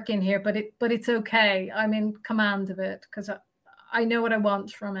put the work in here, but it's okay. I'm in command of it because I know what I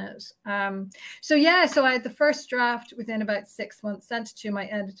want from it. So I had the first draft within about 6 months, sent it to my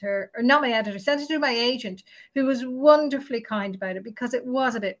editor, or not my editor, sent it to my agent, who was wonderfully kind about it because it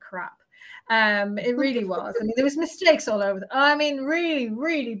was a bit crap. It really was. I mean, there was mistakes all over. I mean, really,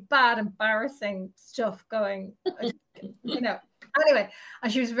 really bad, embarrassing stuff going, Anyway,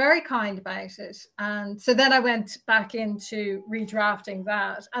 and she was very kind about it. And so then I went back into redrafting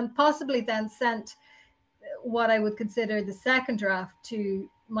that, and possibly then sent what I would consider the second draft to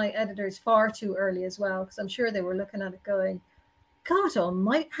my editors far too early as well, because I'm sure they were looking at it going, God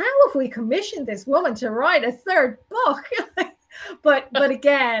almighty, how have we commissioned this woman to write a third book? but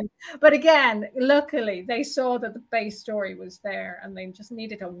again, luckily they saw that the base story was there, and they just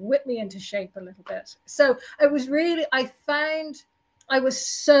needed to whip me into shape a little bit. So it was really, I was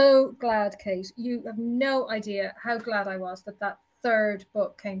so glad, Kate. You have no idea how glad I was that third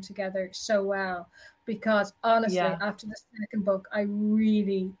book came together so well, because honestly, after the second book, I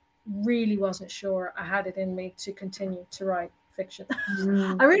really, really wasn't sure I had it in me to continue to write fiction.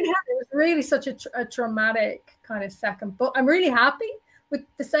 I really had. It was really such a traumatic kind of second book. I'm really happy with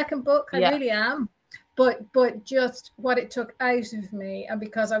the second book. I really am. But just what it took out of me, and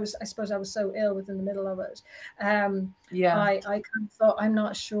because I suppose I was so ill within the middle of it. I kind of thought, I'm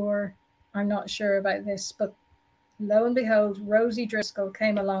not sure about this, but lo and behold, Rosie Driscoll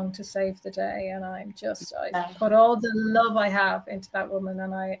came along to save the day, and I put all the love I have into that woman,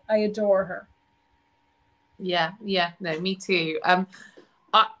 and I adore her. No, me too.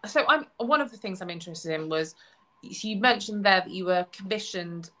 So one of the things I'm interested in was, you mentioned there that you were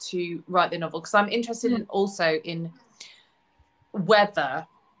commissioned to write the novel, because I'm interested in whether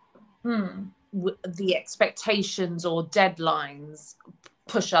the expectations or deadlines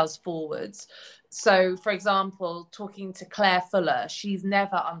push us forwards. So, for example, talking to Claire Fuller, she's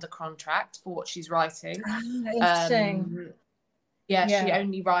never under contract for what she's writing. Interesting. She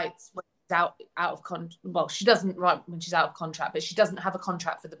only writes when she's out of contract. Well, she doesn't write when she's out of contract, but she doesn't have a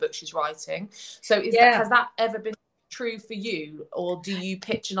contract for the book she's writing. So has that ever been true for you, or do you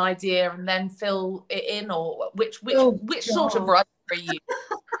pitch an idea and then fill it in, or which sort of writer are you?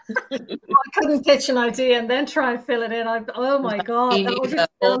 I couldn't pitch an idea and then try and fill it in. Oh my God, that would just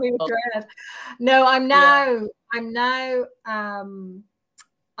fill me with dread. No, I am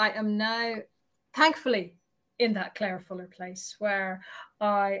now thankfully in that Claire Fuller place where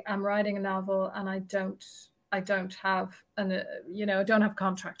I am writing a novel and I don't have don't have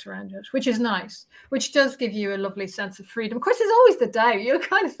contract around it, which is nice, which does give you a lovely sense of freedom. Of course, there's always the doubt. You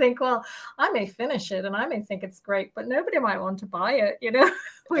kind of think, well, I may finish it and I may think it's great, but nobody might want to buy it.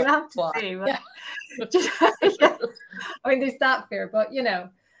 We'll have to see. I mean, there's that fear, but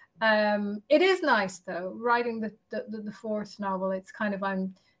it is nice though. Writing the fourth novel, it's kind of,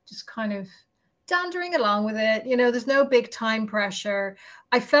 I'm just kind of dandering along with it. There's no big time pressure.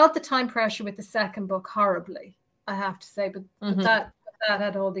 I felt the time pressure with the second book horribly, I have to say, but that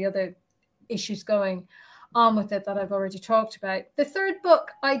had all the other issues going on with it that I've already talked about. The third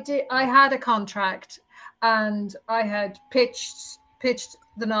book, I had a contract and I had pitched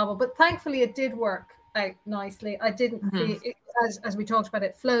the novel, but thankfully it did work out nicely. I didn't feel it, as we talked about,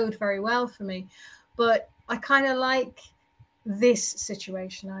 it flowed very well for me, but I kind of like this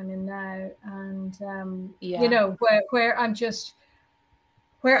situation I'm in now, and where I'm just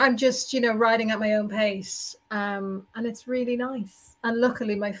writing at my own pace, and it's really nice. And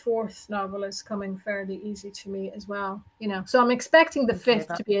luckily my fourth novel is coming fairly easy to me as well, so I'm expecting the fifth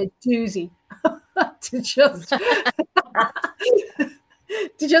to be a doozy to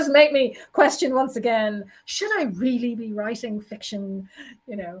just make me question once again, should I really be writing fiction?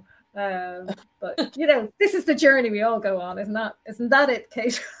 But you know, this is the journey we all go on, isn't that it,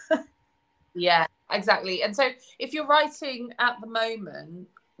 Kate? Yeah, exactly. And so if you're writing at the moment,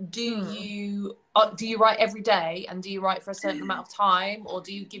 do you write every day, and do you write for a certain amount of time, or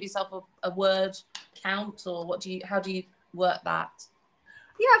do you give yourself a word count, or how do you work that?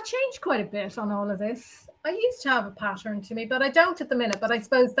 Yeah, I've changed quite a bit on all of this. I used to have a pattern to me, but I don't at the minute. But I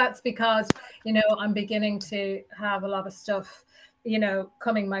suppose that's because, you know, I'm beginning to have a lot of stuff, you know,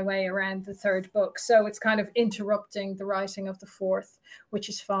 coming my way around the third book. So it's kind of interrupting the writing of the fourth, which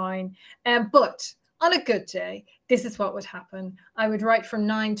is fine. But on a good day, this is what would happen. I would write from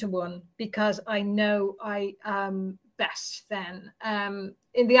 9 to 1 because I know I am best then.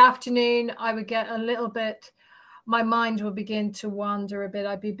 In the afternoon, I would get a little bit, my mind will begin to wander a bit.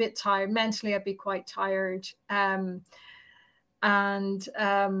 I'd be a bit tired. Mentally, I'd be quite tired. So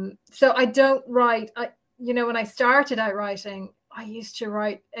I don't write. You know, when I started out writing, I used to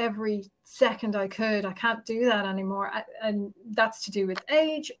write every second I could. I can't do that anymore. And that's to do with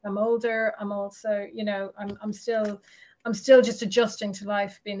age. I'm older. I'm also, you know, I'm still just adjusting to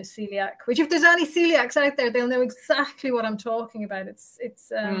life being a celiac, which if there's any celiacs out there, they'll know exactly what I'm talking about. It's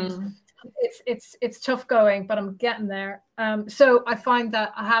tough going, but I'm getting there. So I find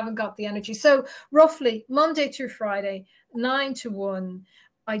that I haven't got the energy. So roughly Monday through Friday, 9 to 1.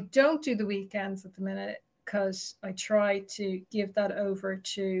 I don't do the weekends at the minute because I try to give that over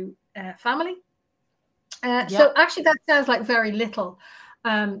to family. So actually that sounds like very little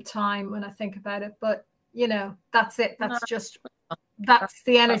time when I think about it, but you know, that's it. That's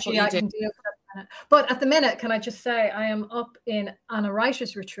the energy I can do. But at the minute, can I just say I am up on a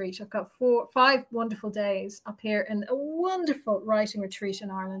writer's retreat. I've got 5 wonderful days up here in a wonderful writing retreat in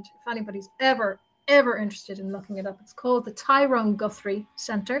Ireland. If anybody's ever interested in looking it up, it's called the Tyrone Guthrie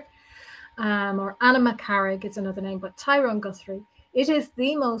Centre, or Anna McCarrick is another name, but Tyrone Guthrie. It is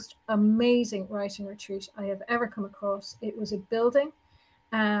the most amazing writing retreat I have ever come across. It was a building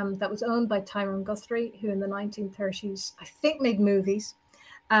that was owned by Tyrone Guthrie, who in the 1930s, I think, made movies.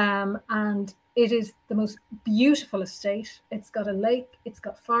 And it is the most beautiful estate. It's got a lake, it's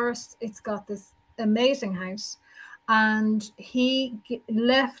got forests, it's got this amazing house. And he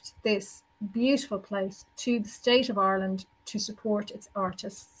left this beautiful place to the state of Ireland to support its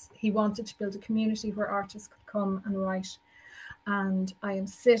artists. He wanted to build a community where artists could come and write. And I am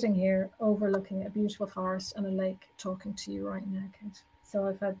sitting here overlooking a beautiful forest and a lake talking to you right now, Kate. So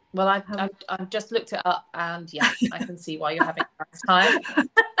I've had. Well, I've just looked it up, and yes, I can see why you're having a nice time.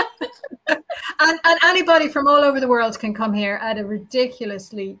 and anybody from all over the world can come here at a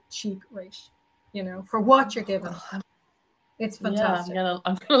ridiculously cheap rate, you know, for what you're given. It's fantastic. Yeah,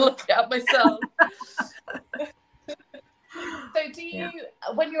 I'm gonna look it up myself. So, do you,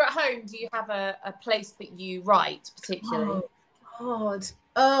 when you're at home, do you have a place that you write particularly? Oh, God.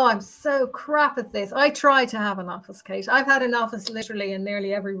 Oh, I'm so crap at this. I try to have an office, Kate. I've had an office literally in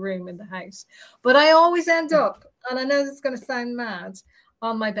nearly every room in the house. But I always end up, and I know this is going to sound mad,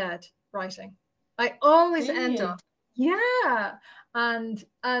 on my bed writing. I always end up. Yeah. And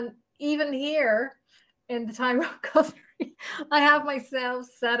even here in the Tyrone Guthrie, I have myself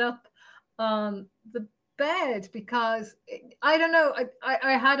set up on the bed because I don't know.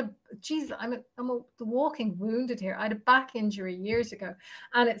 I had I'm the walking wounded here. I had a back injury years ago,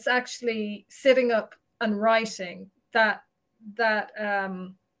 and it's actually sitting up and writing that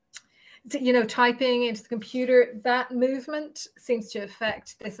you know, typing into the computer, that movement seems to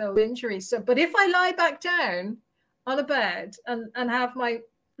affect this old injury. So, but if I lie back down on a bed and have my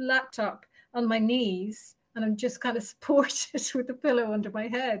laptop on my knees and I'm just kind of supported with a pillow under my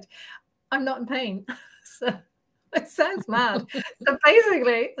head, I'm not in pain. So it sounds mad. So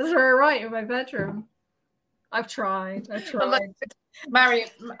basically, that's where I write in my bedroom. I've tried. Marion,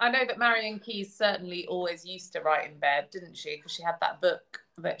 I know that Marion Keyes certainly always used to write in bed, didn't she? Because she had that book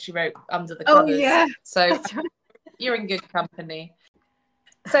that she wrote under the covers. Oh, yeah. So you're in good company.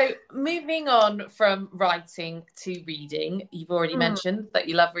 So moving on from writing to reading, you've already mentioned that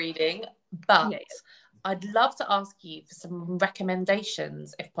you love reading, but I'd love to ask you for some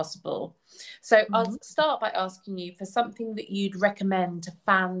recommendations if possible. So I'll start by asking you for something that you'd recommend to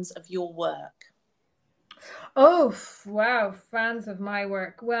fans of your work. Oh, wow. Fans of my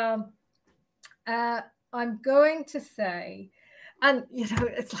work. Well, I'm going to say, and you know,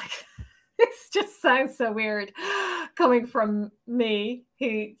 it's like, it just sounds so weird coming from me,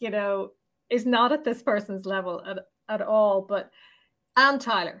 who, you know, is not at this person's level at all, but Anne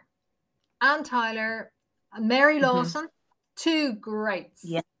Tyler, Mary Lawson, two greats.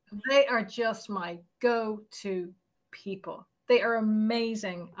 Yeah. They are just my go-to people. They are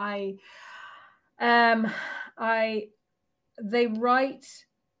amazing. They write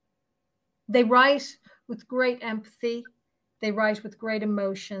They write with great empathy. They write with great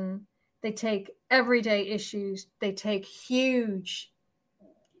emotion. They take everyday issues. They take huge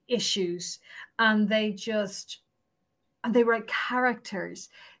issues, and they write characters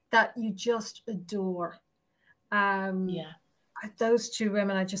that you just adore. Those two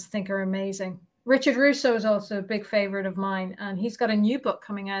women I just think are amazing. Richard Russo is also a big favorite of mine, and he's got a new book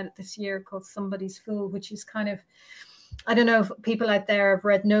coming out this year called Somebody's Fool, which is kind of, I don't know if people out there have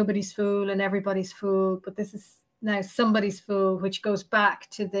read Nobody's Fool and Everybody's Fool, but this is now Somebody's Fool, which goes back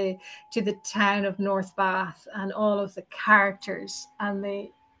to the town of North Bath and all of the characters and the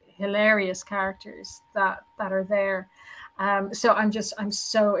hilarious characters that are there. So I'm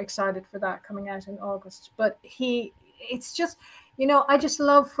so excited for that coming out in August. But it's just, I just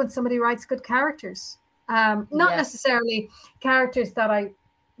love when somebody writes good characters. Not necessarily characters that I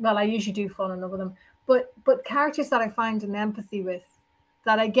usually do fall in love with them, but characters that I find an empathy with,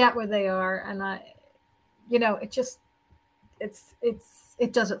 that I get where they are, and it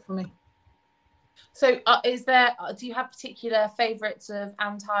does it for me. So do you have particular favorites of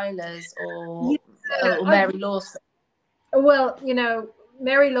Anne Tyler's or Mary Lawson? Well,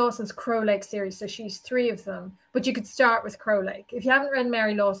 Mary Lawson's Crow Lake series, so she's 3 of them, but you could start with Crow Lake. If you haven't read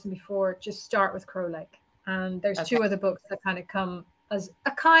Mary Lawson before, just start with Crow Lake. And there's 2 other books that kind of come as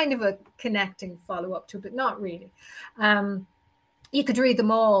a kind of a connecting follow-up to it, but not really. You could read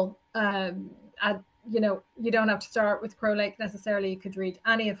them all. You don't have to start with Crow Lake necessarily. You could read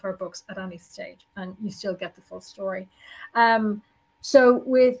any of her books at any stage and you still get the full story. So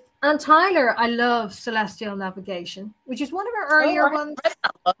with Anne Tyler, I love Celestial Navigation, which is one of her earlier ones.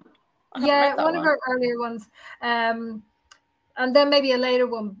 Yeah, one of her earlier ones. And then maybe a later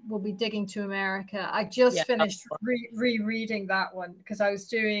one will be Digging to America. I just finished rereading that one because I was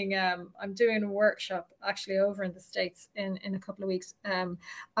doing, I'm doing a workshop actually over in the States in a couple of weeks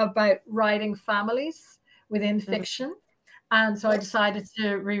about writing families within fiction. And so I decided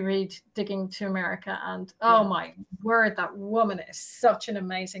to reread Digging to America. And oh my word, that woman is such an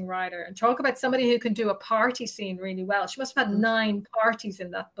amazing writer. And talk about somebody who can do a party scene really well. She must have had 9 parties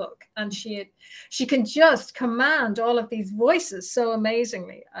in that book. And she can just command all of these voices so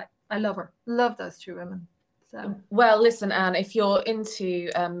amazingly. I love her. Love those 2 women. So. Well, listen, Anne, if you're into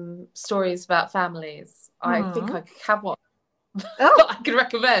stories about families, I think I have one that I could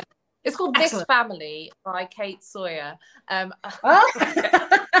recommend. It's called Excellent. This Family by Kate Sawyer. On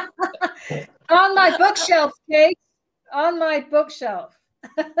my bookshelf, Kate. On my bookshelf.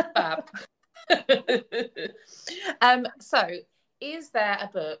 So, is there a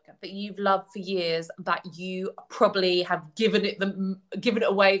book that you've loved for years that you probably have given it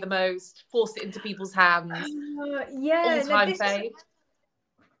away the most, forced it into people's hands? All-time fave?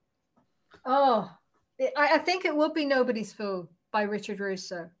 I think it would be Nobody's Fool by Richard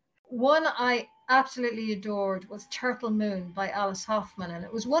Russo. One I absolutely adored was Turtle Moon by Alice Hoffman. And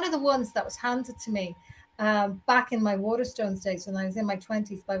it was one of the ones that was handed to me back in my Waterstones days when I was in my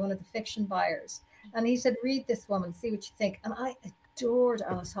 20s by one of the fiction buyers. And he said, read this woman, see what you think. And I adored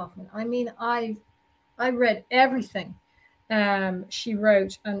Alice Hoffman. I mean, I read everything she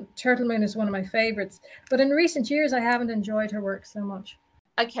wrote. And Turtle Moon is one of my favorites. But in recent years, I haven't enjoyed her work so much.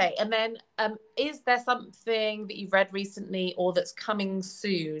 Okay, and then is there something that you've read recently or that's coming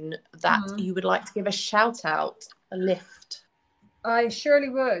soon that you would like to give a shout out, a lift? I surely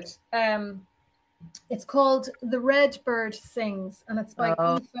would. It's called The Red Bird Sings, and it's by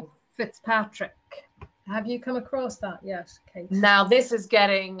Aoife Fitzpatrick. Have you come across that yet, Kate? Now, this is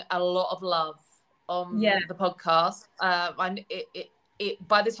getting a lot of love on the podcast. And it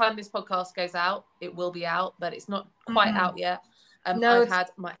by the time this podcast goes out, it will be out, but it's not quite out yet. I've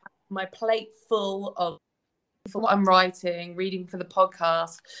had my plate full of what I'm writing, reading for the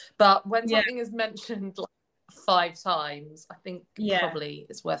podcast. But when something is mentioned like 5 times, I think probably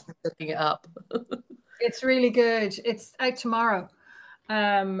it's worth looking it up. It's really good. It's out tomorrow.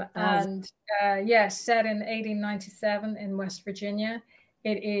 Set in 1897 in West Virginia.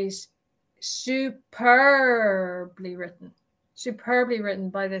 It is superbly written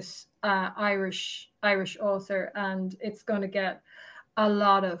by this Irish author, and it's going to get a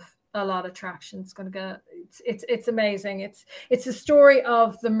lot of traction. It's going to get it's amazing. It's a story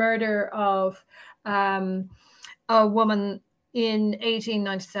of the murder of a woman in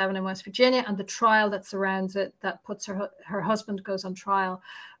 1897 in West Virginia and the trial that surrounds it, that puts her husband goes on trial.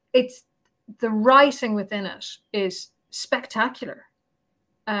 It's the writing within it is spectacular.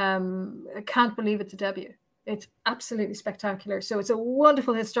 I can't believe it's a debut. It's absolutely spectacular. So it's a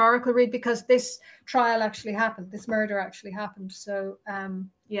wonderful historical read because this trial actually happened. This murder actually happened. So,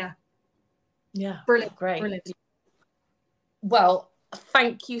 brilliant. Great. Brilliant. Well,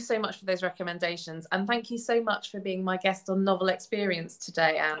 thank you so much for those recommendations, and thank you so much for being my guest on Novel Experience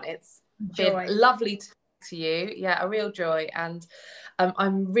today, Anne. It's been lovely to talk to you. Yeah, a real joy, and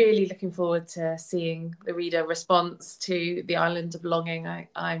I'm really looking forward to seeing the reader response to The Island of Longing.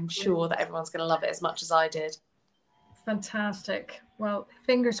 I'm sure that everyone's going to love it as much as I did. Fantastic. Well,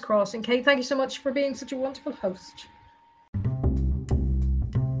 fingers crossed. And Kate, thank you so much for being such a wonderful host.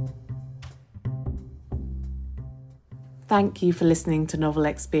 Thank you for listening to Novel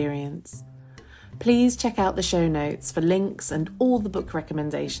Experience. Please check out the show notes for links and all the book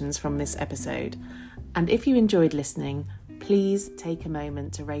recommendations from this episode. And if you enjoyed listening, please take a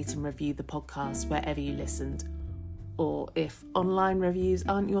moment to rate and review the podcast wherever you listened. Or if online reviews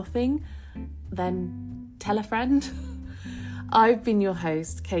aren't your thing, then tell a friend. I've been your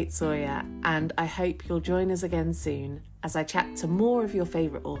host, Kate Sawyer, and I hope you'll join us again soon as I chat to more of your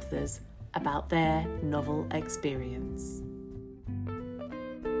favourite authors about their novel experience.